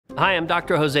Hi, I'm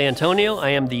Dr. Jose Antonio. I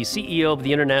am the CEO of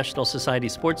the International Society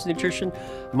of Sports Nutrition.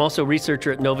 I'm also a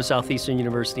researcher at Nova Southeastern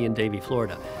University in Davie,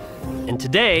 Florida. And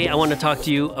today I want to talk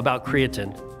to you about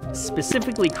creatine,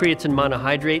 specifically creatine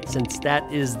monohydrate, since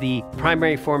that is the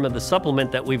primary form of the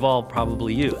supplement that we've all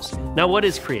probably used. Now, what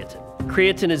is creatine?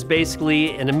 Creatine is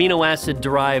basically an amino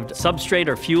acid-derived substrate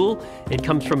or fuel. It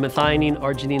comes from methionine,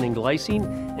 arginine, and glycine,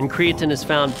 and creatine is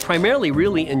found primarily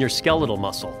really in your skeletal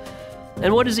muscle.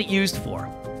 And what is it used for?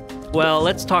 Well,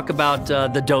 let's talk about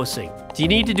the dosing. Do you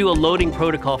need to do a loading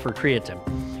protocol for creatine?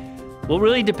 Well, it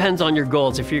really depends on your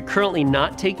goals. If you're currently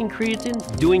not taking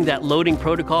creatine, doing that loading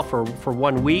protocol for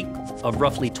 1 week of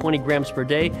roughly 20 grams per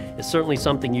day is certainly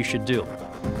something you should do.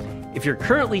 If you're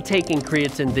currently taking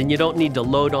creatine, then you don't need to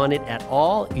load on it at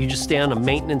all. You just stay on a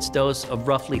maintenance dose of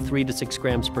roughly 3 to 6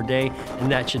 grams per day,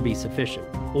 and that should be sufficient.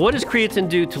 Well, what does creatine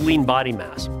do to lean body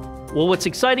mass? Well, what's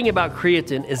exciting about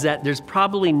creatine is that there's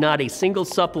probably not a single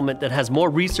supplement that has more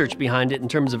research behind it in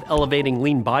terms of elevating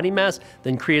lean body mass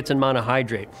than creatine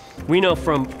monohydrate. We know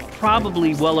from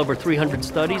probably well over 300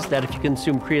 studies that if you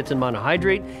consume creatine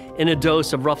monohydrate in a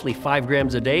dose of roughly 5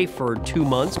 grams a day for 2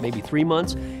 months, maybe 3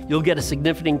 months, you'll get a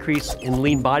significant increase in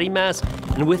lean body mass.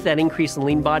 And with that increase in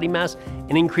lean body mass,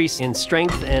 an increase in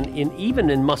strength and even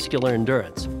in muscular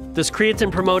endurance. Does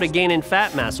creatine promote a gain in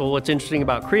fat mass? Well, what's interesting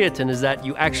about creatine is that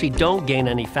you actually don't gain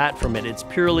any fat from it. It's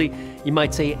purely, you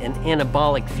might say, an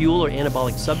anabolic fuel or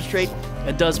anabolic substrate.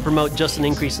 It does promote just an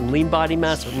increase in lean body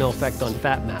mass with no effect on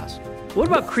fat mass. What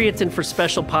about creatine for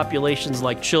special populations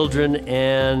like children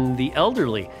and the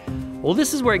elderly? Well,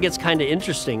 this is where it gets kind of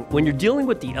interesting. When you're dealing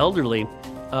with the elderly,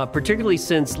 particularly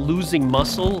since losing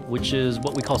muscle, which is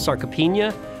what we call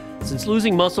sarcopenia, since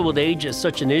losing muscle with age is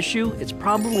such an issue, it's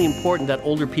probably important that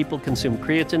older people consume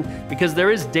creatine because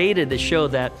there is data to show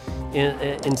that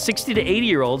in 60 to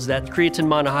 80-year-olds that creatine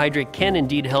monohydrate can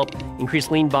indeed help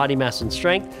increase lean body mass and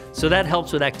strength, so that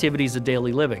helps with activities of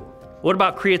daily living. What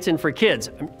about creatine for kids?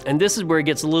 And this is where it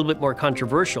gets a little bit more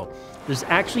controversial. There's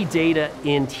actually data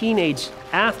in teenage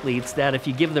athletes that if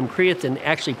you give them creatine, they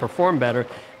actually perform better.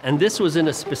 And this was in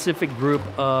a specific group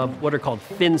of what are called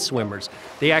fin swimmers.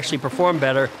 They actually perform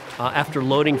better after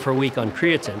loading for a week on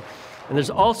creatine. And there's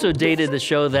also data to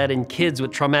show that in kids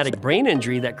with traumatic brain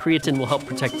injury that creatine will help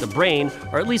protect the brain,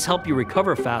 or at least help you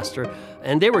recover faster.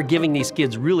 And they were giving these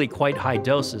kids really quite high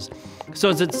doses. So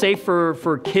is it safe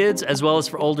for kids as well as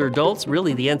for older adults?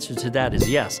 Really, the answer to that is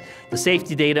yes. The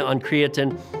safety data on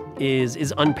creatine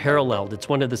is unparalleled. It's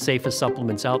one of the safest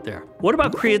supplements out there. What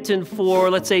about creatine for,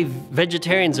 let's say,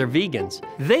 vegetarians or vegans?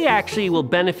 They actually will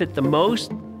benefit the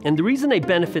most. And the reason they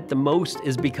benefit the most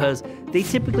is because they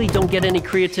typically don't get any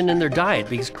creatine in their diet,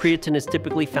 because creatine is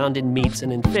typically found in meats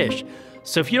and in fish.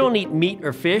 So if you don't eat meat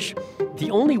or fish, the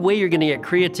only way you're going to get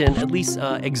creatine, at least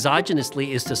exogenously,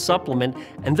 is to supplement.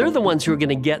 And they're the ones who are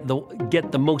going to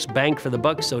get the most bang for the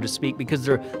buck, so to speak, because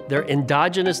their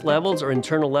endogenous levels or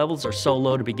internal levels are so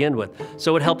low to begin with.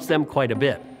 So it helps them quite a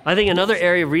bit. I think another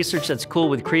area of research that's cool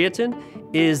with creatine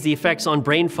is the effects on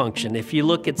brain function. If you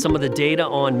look at some of the data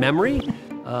on memory,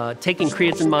 taking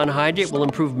creatine monohydrate will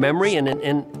improve memory, and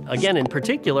again, in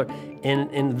particular,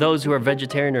 in those who are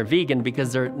vegetarian or vegan,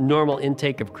 because their normal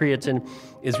intake of creatine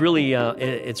is really,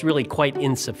 it's really quite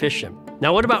insufficient.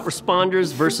 Now, what about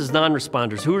responders versus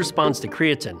non-responders? Who responds to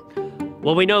creatine?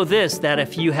 Well, we know this, that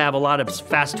if you have a lot of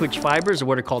fast twitch fibers, or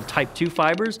what are called type 2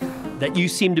 fibers, that you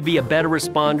seem to be a better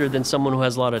responder than someone who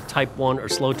has a lot of type 1 or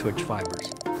slow twitch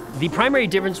fibers. The primary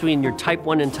difference between your type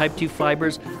 1 and type 2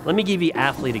 fibers, let me give you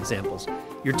athlete examples.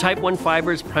 Your type 1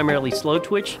 fiber is primarily slow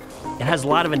twitch. It has a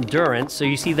lot of endurance, so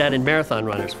you see that in marathon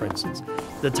runners, for instance.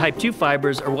 The type 2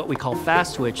 fibers are what we call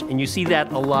fast twitch, and you see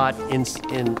that a lot in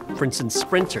for instance,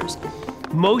 sprinters.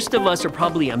 Most of us are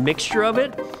probably a mixture of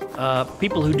it.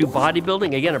 People who do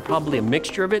bodybuilding, again, are probably a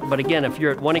mixture of it. But again, if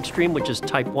you're at one extreme, which is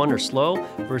type 1 or slow,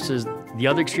 versus the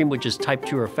other extreme, which is type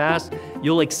 2 or fast,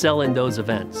 you'll excel in those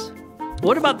events.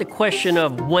 What about the question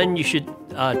of when you should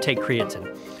take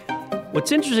creatine?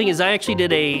 What's interesting is I actually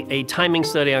did a timing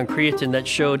study on creatine that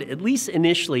showed, at least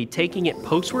initially, taking it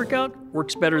post-workout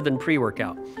works better than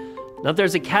pre-workout. Now,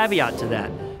 there's a caveat to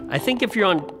that. I think if you're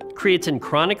on creatine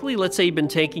chronically, let's say you've been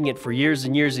taking it for years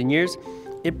and years and years,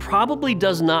 it probably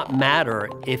does not matter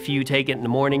if you take it in the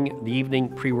morning, the evening,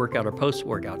 pre-workout, or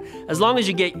post-workout, as long as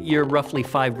you get your roughly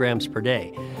 5 grams per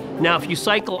day. Now, if you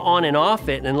cycle on and off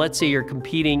it, and let's say you're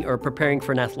competing or preparing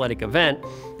for an athletic event,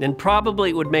 then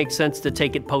probably it would make sense to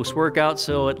take it post-workout,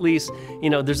 so at least,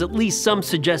 there's at least some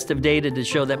suggestive data to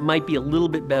show that might be a little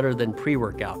bit better than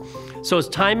pre-workout. So is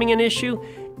timing an issue?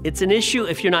 It's an issue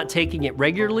if you're not taking it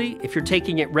regularly. If you're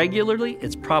taking it regularly,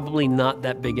 it's probably not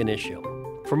that big an issue.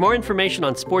 For more information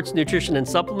on sports nutrition and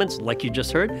supplements, like you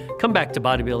just heard, come back to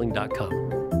bodybuilding.com.